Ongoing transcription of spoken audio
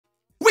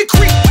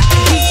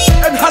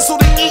hustle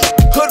to eat.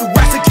 Hood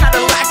rats and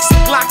Cadillacs,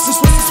 blocks and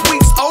Swiss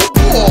sweets. Oh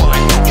boy,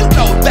 you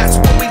know that's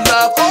what we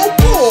love. Oh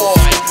boy,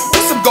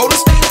 we some Golden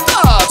State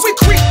thugs. We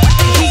creep with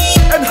the heat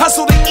and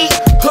hustle to eat.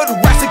 Hood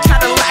rats and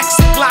Cadillacs,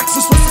 blocks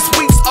and Swiss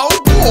sweets. Oh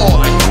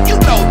boy, you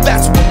know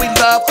that's what we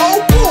love. Oh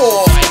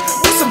boy,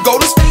 we some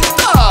Golden State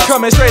thugs.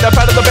 Coming straight up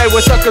out of the bay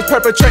with suckers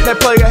perpetrating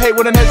that play. I hate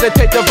wouldn't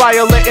hesitate to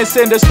violate and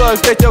send a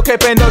slug straight to your cape.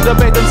 Ain't no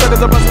debate. Them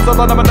suckers are busters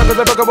all on them. Another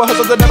they broke up with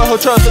hustles that never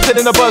hold trust. It's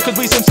hitting the bug cause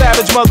we some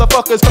savage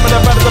motherfuckers coming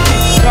up out of the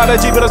peak. Not a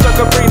G but a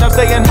sucker free. I'm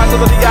staying high to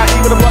the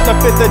DIE with a blunt to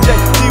fit the J.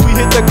 G we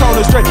hit the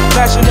corner straight.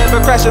 Mashing never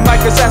crashing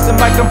like assassin.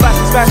 Mike and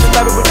blasting, smashing.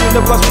 Level between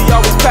the blunts we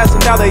always passing.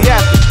 Now they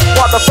asking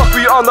what the fuck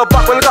we on the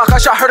block when the Glock got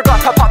shot. Heard a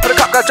Glock pop pop for the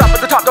cop got dropped at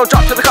the top. Don't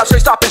drop to the cops.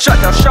 They stop and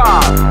shut down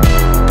shop.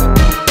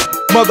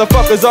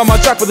 Motherfuckers on my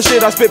jock for the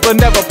shit I spit but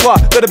never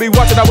plot. Better be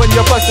watching out when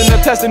you're flexing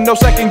and testing. No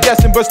second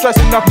guessing but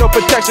stressing off no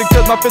protection.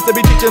 Cause my fists they be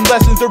teaching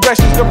lessons.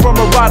 Directions come from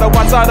a rider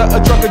outside of a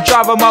drunken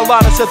driver. My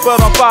line is set foot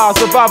on fire.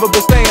 Survivor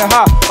but staying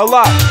high a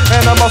lot.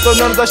 And I'm also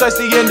known as a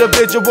shiesty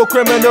individual.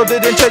 Criminal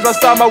didn't change my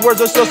style. My words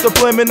are still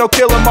subliminal.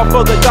 Killing my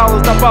for the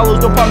dollars. Not follows,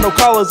 don't pop no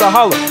collars. I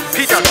holler.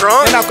 He got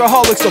drunk. And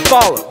alcoholics will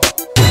follow.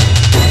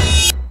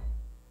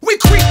 We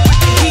creep with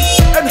the heat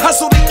and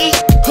hustle to eat.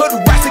 Hood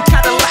rats and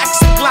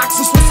Cadillacs, blocks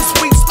and Swiss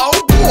sweets. Oh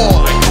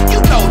boy, you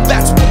know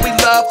that's what we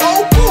love.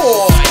 Oh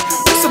boy,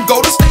 we some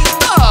Golden State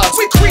thugs.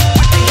 We creep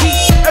with the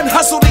heat and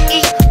hustle to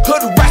eat.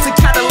 Hood rats and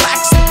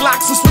Cadillacs,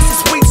 blocks and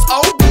Swiss sweets.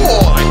 Oh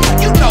boy,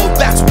 you know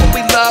that's what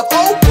we love.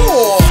 Oh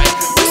boy,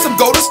 we some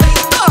Golden State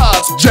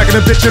thugs. Jacking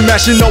a bitch and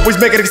mashing, always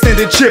making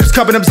extended chips.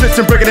 Copping them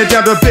zips and breaking it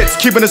down to bits.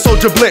 Keeping a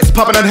soldier blitz,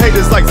 popping on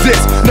haters like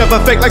zits.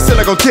 Never fake like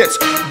silicone tits.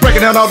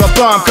 Breaking down all the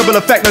bomb, couple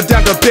of fact, no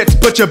down to bits.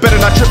 But you better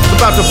not trip, it's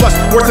about to bust.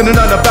 Worse than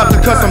none about to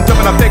cuss. I'm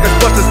dumping on fakers,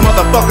 busters,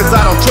 motherfuckers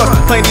I don't trust.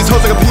 Playing these hoes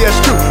like a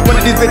PS2. One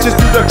of these bitches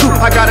do the crew.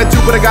 I gotta do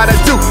what I gotta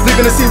do.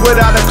 Leaving the scene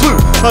without a clue.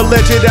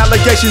 Alleged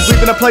allegations,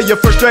 leaving a player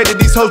frustrated.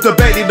 These hoes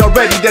debated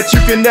already that you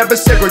can never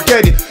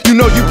segregate it. You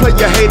know you play,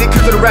 you hate it,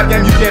 cause of the rap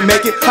game you can't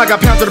make it. I got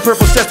pounds of the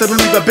purple sets that'll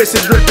leave a bitch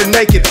that's ripping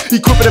naked.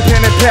 Equipping a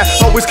pen and pad,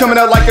 always coming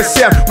out like a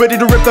sap. Ready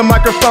to rip the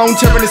microphone,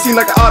 tearing the scene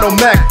like an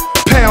automac.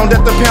 Pound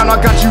after pound, I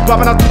got you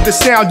bobbing out through the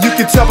sound. You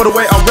can tell by the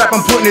way I rap,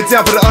 I'm putting it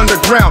down for the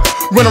underground.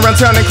 Run around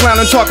town and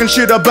clowning, talking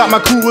shit about my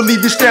crew. Will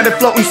leave you stranded,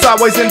 floating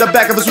sideways in the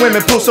back of a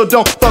swimming pool. So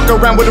don't fuck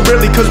around with it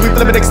really, cause we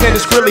flip it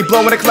extended skrilly.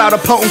 Blowing a cloud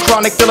of potent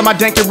chronic, filling my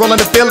dank and rolling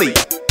to Philly.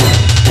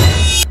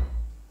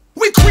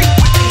 We creep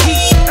with the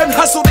heat and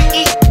hustle to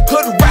eat.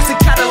 Hood rats and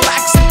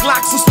Cadillacs and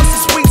blocks and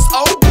Swiss sweets.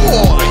 Oh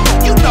boy,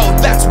 you know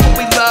that's what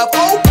we love.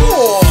 Oh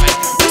boy,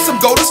 we some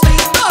Golden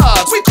State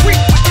thugs. We creep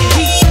with the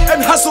heat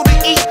and hustle to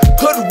eat.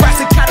 Hood rats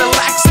and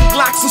Cadillacs and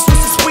blocks and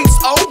Swiss sweets.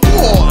 Oh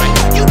boy,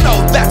 you know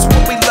that's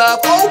what we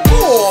love. Oh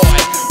boy,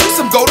 we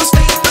some Golden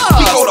State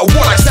thugs. We go to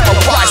war like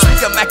samurai,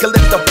 speak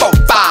immaculate the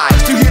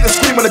 4-5. You hear the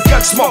scream of the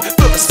gun smoke,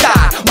 fill the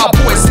sky. My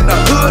boys in the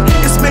hood,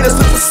 it's menace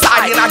to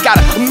society. And I got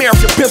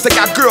American pimps that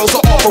got girls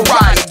of all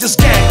variety. This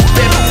gang,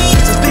 baby,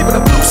 this is deep in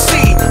the blue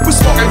sea. We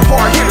smoking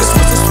hard here, the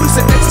Swiss sweets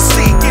and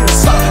ecstasy. Getting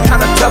sucked,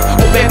 kinda tough,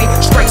 oh baby,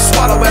 straight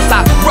swallow as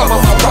I rub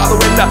on my brother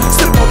and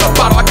sip on the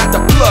bottle. I got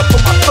the blood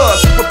from my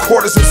thugs, with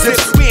quarters and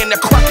zips. We in the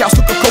crack house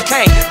looking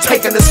cocaine,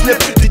 taking a snip.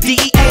 The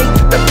DEA,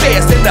 the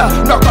feds, and the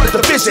narcotic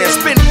division,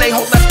 spending they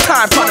whole left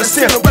time trying to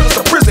send Cinderella's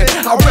to prison.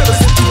 I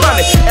represent you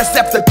running,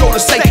 SF the Golden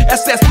State,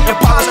 SS and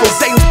Paul's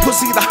Jose's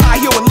pussy, the high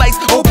heel and lace.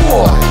 Oh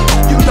boy,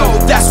 you know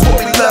that's what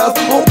we love.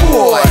 Oh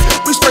boy,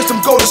 we straight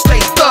some Golden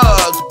State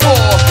thugs. Boy,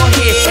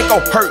 yeah, ain't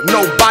gon' hurt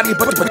nobody,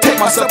 but to protect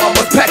myself I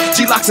must pack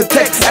G-locks and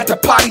text at the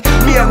party.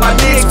 Me and my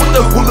niggas with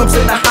the hoodlums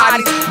and the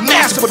hotties,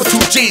 mashing for the 2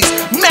 G's,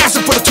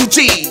 mashing for the 2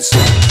 G's.